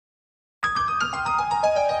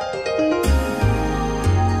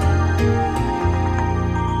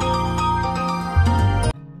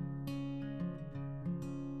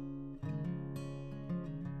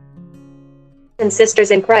and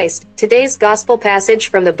sisters in Christ, today's gospel passage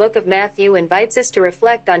from the book of Matthew invites us to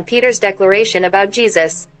reflect on Peter's declaration about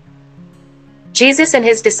Jesus. Jesus and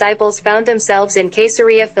his disciples found themselves in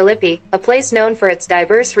Caesarea Philippi, a place known for its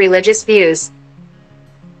diverse religious views.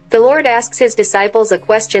 The Lord asks his disciples a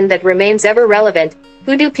question that remains ever relevant: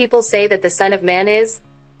 who do people say that the Son of Man is?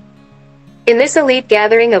 In this elite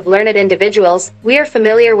gathering of learned individuals, we are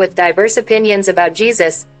familiar with diverse opinions about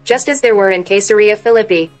Jesus, just as there were in Caesarea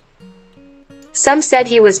Philippi. Some said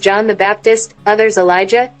he was John the Baptist, others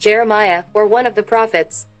Elijah, Jeremiah, or one of the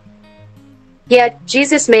prophets. Yet,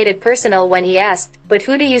 Jesus made it personal when he asked, "But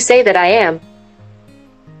who do you say that I am?"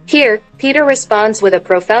 Here, Peter responds with a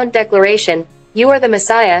profound declaration: "You are the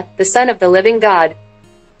Messiah, the Son of the living God."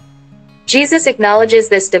 Jesus acknowledges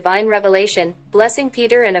this divine revelation, blessing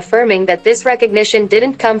Peter and affirming that this recognition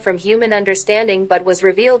didn't come from human understanding but was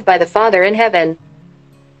revealed by the Father in heaven.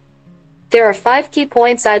 There are 5 key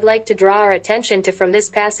points I'd like to draw our attention to from this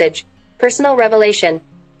passage. Personal revelation.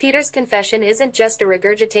 Peter's confession isn't just a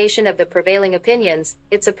regurgitation of the prevailing opinions,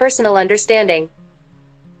 it's a personal understanding.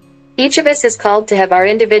 Each of us is called to have our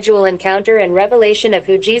individual encounter and revelation of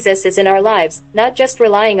who Jesus is in our lives, not just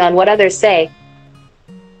relying on what others say.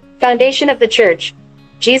 Foundation of the Church.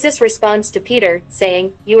 Jesus responds to Peter, saying,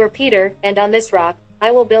 "You are Peter, and on this rock, I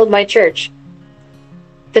will build my church."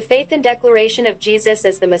 The faith and declaration of Jesus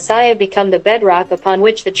as the Messiah become the bedrock upon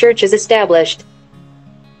which the church is established.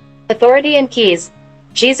 Authority and keys.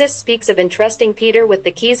 Jesus speaks of entrusting Peter with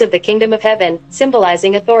the keys of the kingdom of heaven,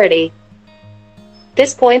 symbolizing authority.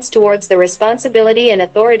 This points towards the responsibility and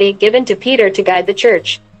authority given to Peter to guide the church.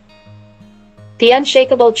 The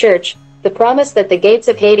unshakable church. The promise that the gates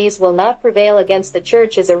of Hades will not prevail against the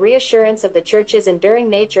church is a reassurance of the church's enduring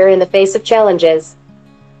nature in the face of challenges.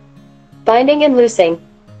 Binding and loosing.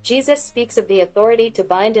 Jesus speaks of the authority to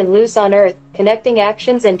bind and loose on earth, connecting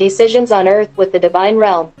actions and decisions on earth with the divine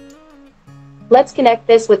realm. Let's connect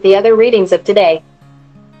this with the other readings of today.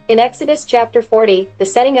 In Exodus chapter 40,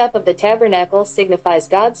 the setting up of the tabernacle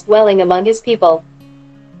signifies God's dwelling among his people.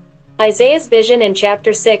 Isaiah's vision in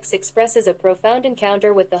chapter 6 expresses a profound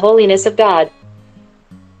encounter with the holiness of God.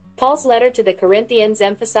 Paul's letter to the Corinthians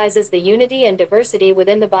emphasizes the unity and diversity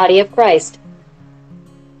within the body of Christ.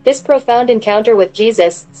 This profound encounter with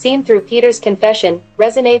Jesus, seen through Peter's confession,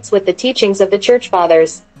 resonates with the teachings of the Church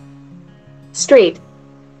Fathers. Street.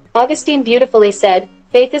 Augustine beautifully said,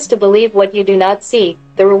 "Faith is to believe what you do not see,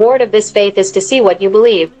 the reward of this faith is to see what you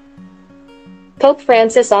believe." Pope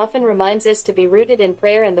Francis often reminds us to be rooted in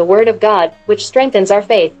prayer and the Word of God, which strengthens our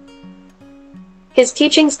faith. His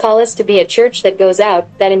teachings call us to be a church that goes out,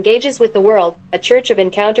 that engages with the world, a church of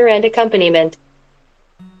encounter and accompaniment.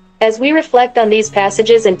 As we reflect on these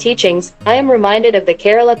passages and teachings, I am reminded of the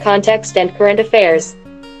Kerala context and current affairs.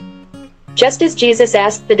 Just as Jesus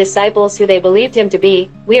asked the disciples who they believed him to be,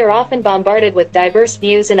 we are often bombarded with diverse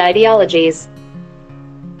views and ideologies.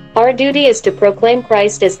 Our duty is to proclaim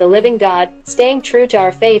Christ as the living God, staying true to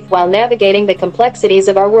our faith while navigating the complexities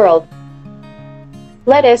of our world.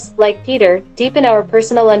 Let us, like Peter, deepen our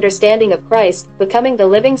personal understanding of Christ, becoming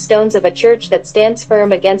the living stones of a church that stands firm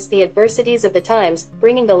against the adversities of the times,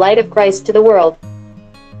 bringing the light of Christ to the world.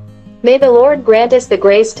 May the Lord grant us the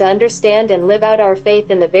grace to understand and live out our faith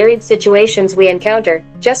in the varied situations we encounter,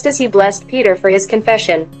 just as he blessed Peter for his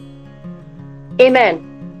confession. Amen.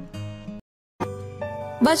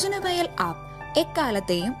 Vachanavayal app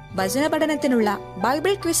എക്കാലത്തെയും വചന പഠനത്തിനുള്ള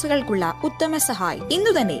Bible ക്വിസുകൾക്കുള്ള ഉത്തമ സഹായി.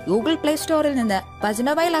 ഇന്നു തന്നെ Google play സ്റ്റോറിൽ നിന്ന്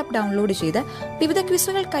Vachanavayal app download ചെയ്ത് വിവിധ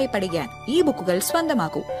ക്വിസുകൾക്കായി പഠിക്കാൻ ഈ ബുക്കുകൾ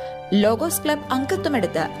സ്വന്തമാക്കൂ. Logos club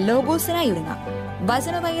അംഗത്വമെടുത്ത് ലോഗോസിനായി ഒരുങ്ങാം.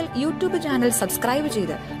 Vachanavayal YouTube channel subscribe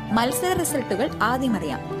ചെയ്ത് മത്സര റിസൾട്ടുകൾ ആദ്യം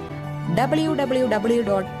അറിയാം.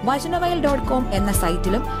 www.vajanavayal.com എന്ന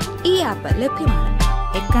സൈറ്റിലും ഈ ആപ്പ് ലഭ്യമാണ്.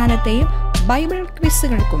 എക്കാലത്തെയും ബൈബിൾ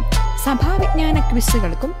ക്വിസുകൾക്കും സഭാവിജ്ഞാന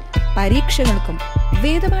ക്വിസുകൾക്കും പരീക്ഷകൾക്കും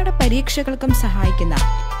വേദപാഠ പരീക്ഷകൾക്കും സഹായിക്കുന്ന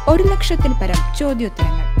 1,00,000-ൽ പരം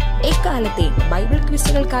ചോദ്യോത്തരങ്ങൾ. എക്കാലത്തെയും ബൈബിൾ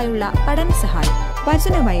ക്വിസുകൾക്കായുള്ള പഠന സഹായം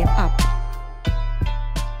വചനവയൽ ആപ്പ്.